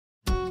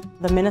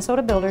The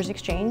Minnesota Builders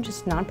Exchange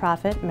is a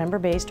nonprofit,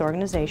 member-based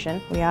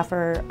organization. We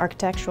offer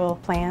architectural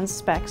plans,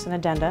 specs, and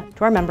addenda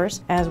to our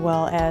members, as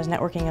well as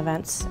networking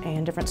events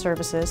and different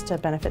services to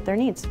benefit their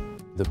needs.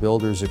 The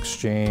Builders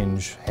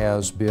Exchange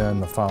has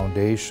been the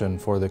foundation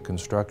for the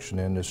construction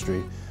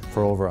industry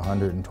for over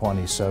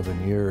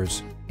 127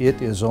 years. It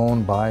is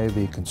owned by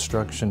the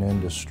construction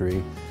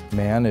industry,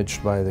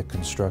 managed by the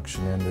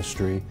construction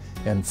industry,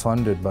 and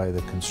funded by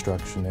the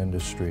construction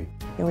industry.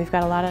 We've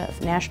got a lot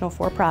of national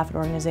for-profit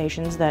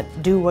organizations that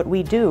do what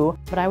we do,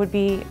 but I would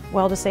be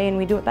well to say, and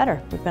we do it better.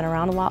 We've been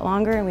around a lot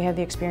longer and we have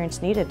the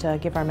experience needed to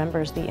give our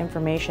members the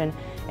information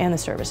and the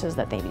services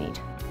that they need.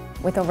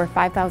 With over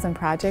 5,000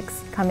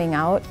 projects coming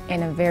out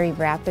in a very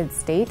rapid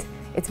state,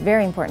 it's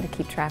very important to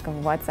keep track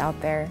of what's out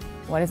there,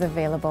 what is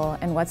available,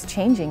 and what's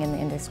changing in the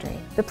industry.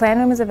 The plan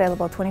room is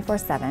available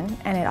 24/7,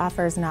 and it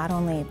offers not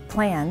only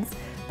plans,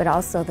 but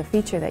also the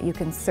feature that you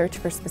can search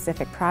for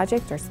specific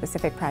project or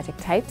specific project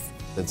types.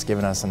 It's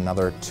given us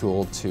another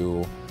tool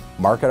to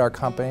market our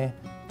company,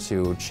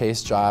 to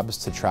chase jobs,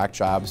 to track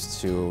jobs,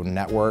 to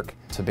network,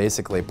 to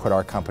basically put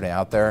our company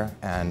out there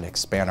and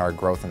expand our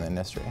growth in the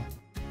industry.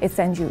 It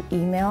sends you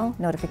email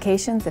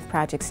notifications if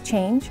projects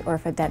change or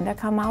if addenda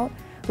come out,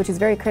 which is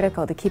very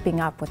critical to keeping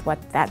up with what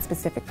that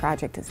specific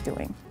project is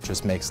doing. It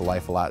just makes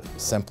life a lot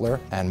simpler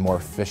and more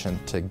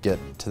efficient to get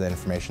to the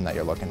information that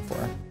you're looking for.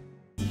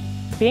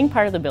 Being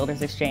part of the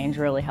Builders Exchange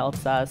really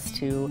helps us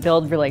to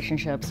build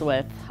relationships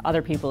with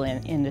other people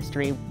in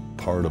industry.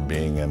 Part of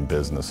being in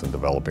business and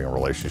developing a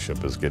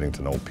relationship is getting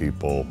to know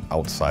people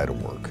outside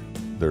of work.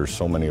 There's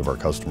so many of our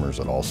customers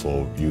that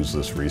also use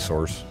this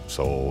resource,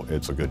 so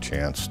it's a good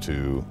chance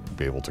to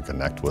be able to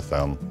connect with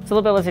them. So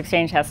the Builders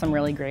Exchange has some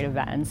really great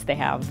events. They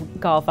have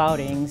golf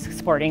outings,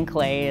 sporting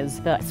clays,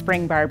 the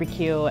spring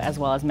barbecue, as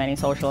well as many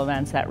social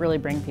events that really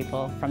bring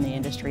people from the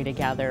industry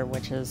together,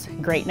 which is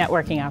great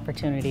networking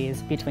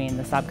opportunities between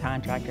the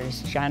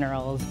subcontractors,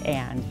 generals,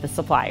 and the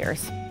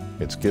suppliers.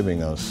 It's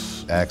giving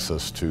us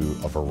access to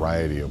a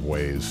variety of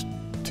ways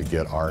to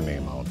get our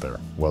name out there,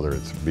 whether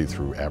it be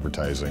through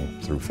advertising,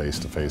 through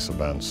face-to-face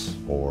events,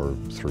 or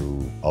through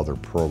other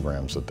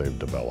programs that they've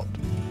developed.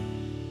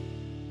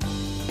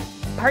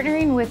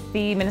 Partnering with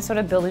the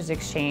Minnesota Builders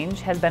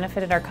Exchange has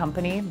benefited our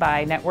company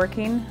by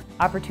networking,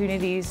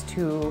 opportunities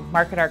to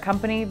market our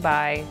company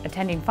by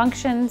attending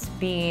functions,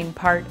 being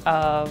part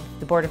of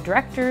the board of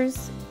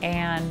directors,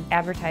 and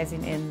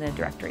advertising in the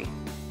directory.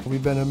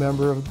 We've been a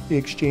member of the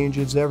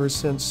exchanges ever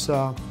since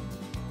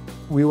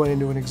we went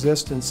into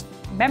existence.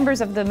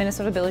 Members of the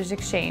Minnesota Builders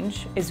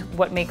Exchange is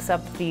what makes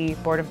up the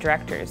board of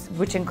directors,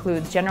 which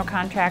includes general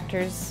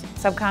contractors,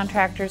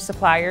 subcontractors,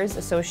 suppliers,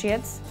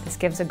 associates. This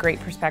gives a great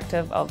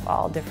perspective of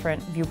all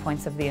different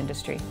viewpoints of the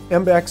industry.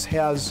 MBEX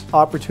has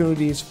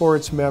opportunities for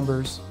its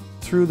members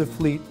through the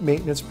fleet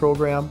maintenance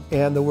program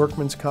and the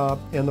workman's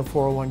comp and the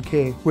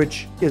 401k,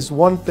 which is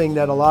one thing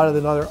that a lot of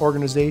the other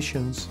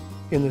organizations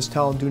in this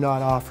town do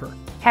not offer.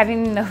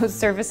 Having those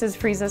services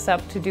frees us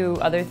up to do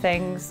other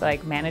things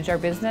like manage our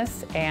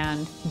business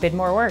and bid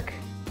more work.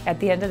 At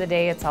the end of the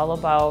day, it's all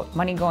about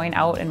money going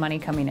out and money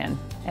coming in,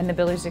 and the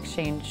Builders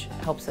Exchange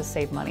helps us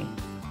save money.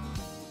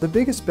 The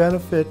biggest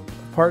benefit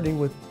of partnering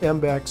with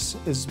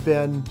MBEX has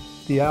been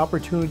the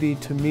opportunity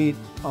to meet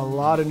a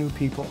lot of new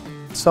people.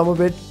 Some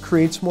of it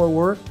creates more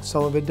work,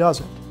 some of it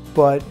doesn't,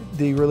 but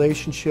the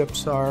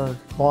relationships are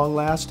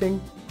long-lasting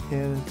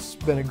and it's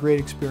been a great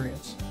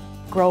experience.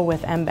 Grow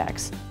with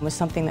MBEX was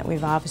something that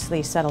we've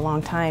obviously said a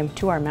long time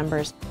to our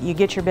members. You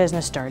get your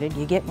business started,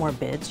 you get more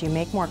bids, you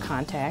make more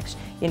contacts,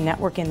 you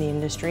network in the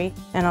industry,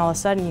 and all of a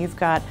sudden you've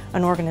got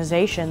an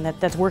organization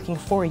that's working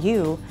for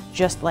you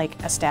just like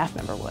a staff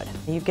member would.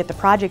 You get the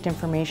project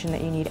information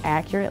that you need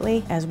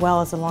accurately, as well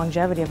as the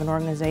longevity of an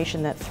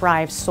organization that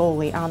thrives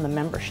solely on the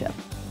membership.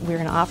 We're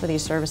going to offer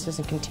these services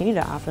and continue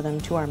to offer them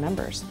to our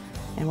members,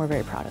 and we're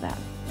very proud of that.